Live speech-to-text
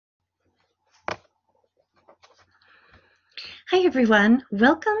Hi everyone,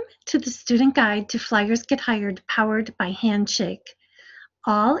 welcome to the Student Guide to Flyers Get Hired powered by Handshake.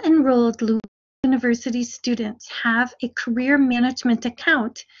 All enrolled Louisville University students have a career management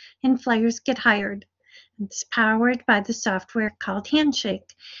account in Flyers Get Hired. It's powered by the software called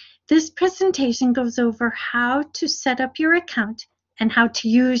Handshake. This presentation goes over how to set up your account and how to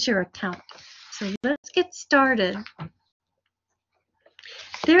use your account. So let's get started.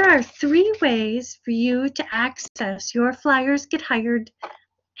 There are 3 ways for you to access your Flyers Get Hired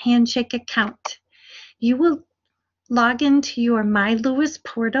Handshake account. You will log into your My Lewis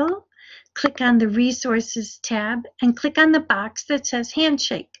portal, click on the Resources tab, and click on the box that says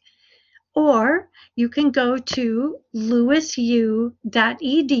Handshake. Or you can go to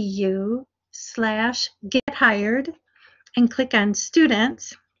lewisu.edu/gethired and click on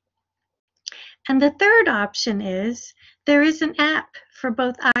Students. And the third option is there is an app for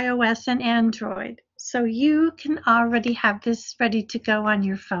both iOS and Android, so you can already have this ready to go on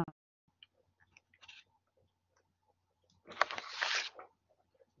your phone.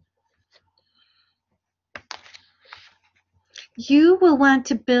 You will want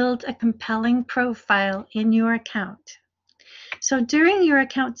to build a compelling profile in your account. So during your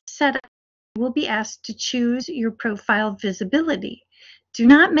account setup, you will be asked to choose your profile visibility. Do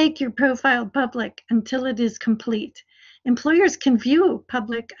not make your profile public until it is complete. Employers can view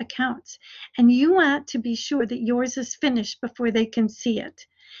public accounts, and you want to be sure that yours is finished before they can see it.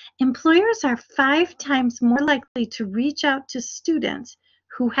 Employers are 5 times more likely to reach out to students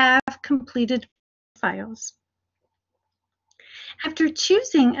who have completed profiles. After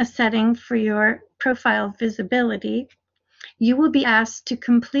choosing a setting for your profile visibility, you will be asked to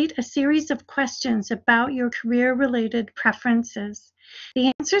complete a series of questions about your career-related preferences.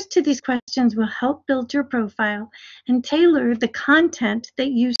 The answers to these questions will help build your profile and tailor the content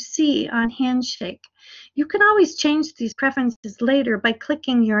that you see on Handshake. You can always change these preferences later by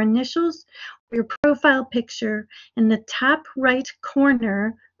clicking your initials or your profile picture in the top right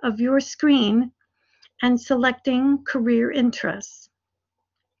corner of your screen and selecting Career Interests.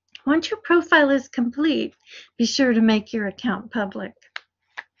 Once your profile is complete, be sure to make your account public.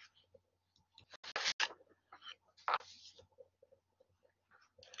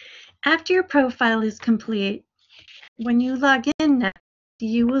 After your profile is complete, when you log in next,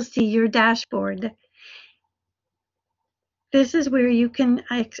 you will see your dashboard. This is where you can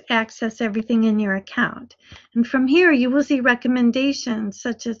access everything in your account. And from here, you will see recommendations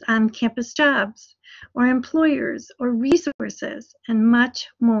such as on-campus jobs, or employers, or resources, and much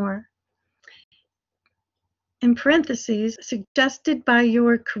more. In parentheses, suggested by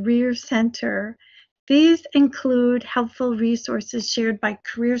your Career Center. These include helpful resources shared by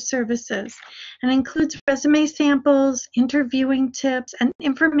Career Services and includes resume samples, interviewing tips, and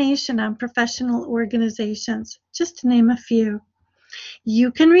information on professional organizations, just to name a few.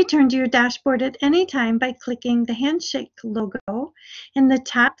 You can return to your dashboard at any time by clicking the Handshake logo in the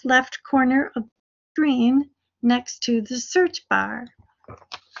top left corner of the screen next to the search bar.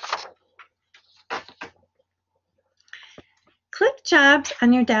 Click Jobs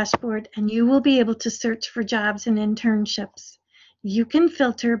on your dashboard and you will be able to search for jobs and internships. You can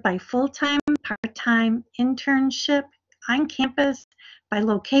filter by full-time, part-time, internship, on campus, by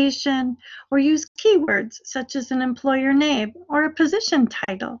location, or use keywords such as an employer name or a position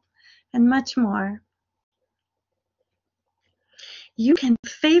title, and much more. You can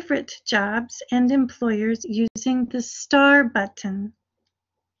favorite jobs and employers using the star button.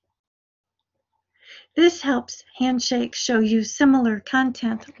 This helps Handshake show you similar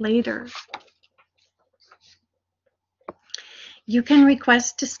content later. You can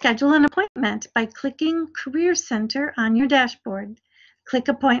request to schedule an appointment by clicking Career Center on your dashboard. Click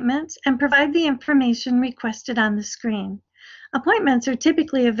Appointments and provide the information requested on the screen. Appointments are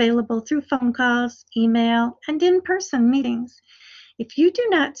typically available through phone calls, email, and in-person meetings. If you do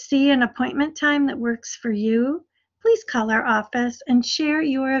not see an appointment time that works for you, please call our office and share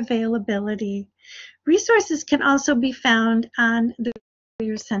your availability. Resources can also be found on the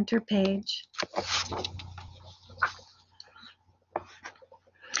Career Center page.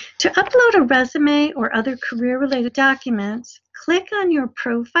 To upload a resume or other career-related documents, click on your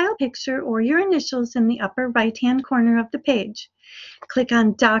profile picture or your initials in the upper right-hand corner of the page. Click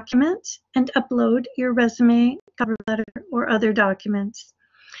on Documents and upload your resume, cover letter, or other documents.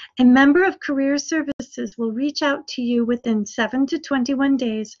 A member of Career Services will reach out to you within 7 to 21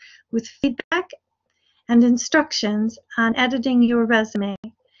 days with feedback and instructions on editing your resume.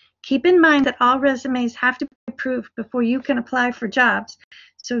 Keep in mind that all resumes have to be approved before you can apply for jobs,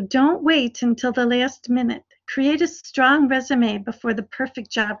 so don't wait until the last minute. Create a strong resume before the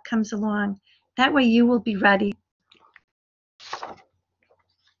perfect job comes along. That way you will be ready.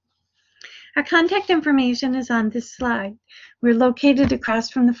 Our contact information is on this slide. We're located across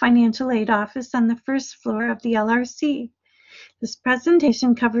from the financial aid office on the first floor of the LRC. This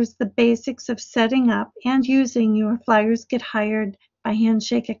presentation covers the basics of setting up and using your Flyers Get Hired by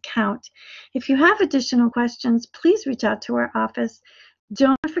Handshake account. If you have additional questions, please reach out to our office.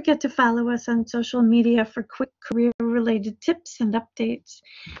 Don't forget to follow us on social media for quick career-related tips and updates.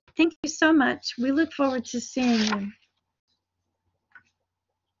 Thank you so much. We look forward to seeing you.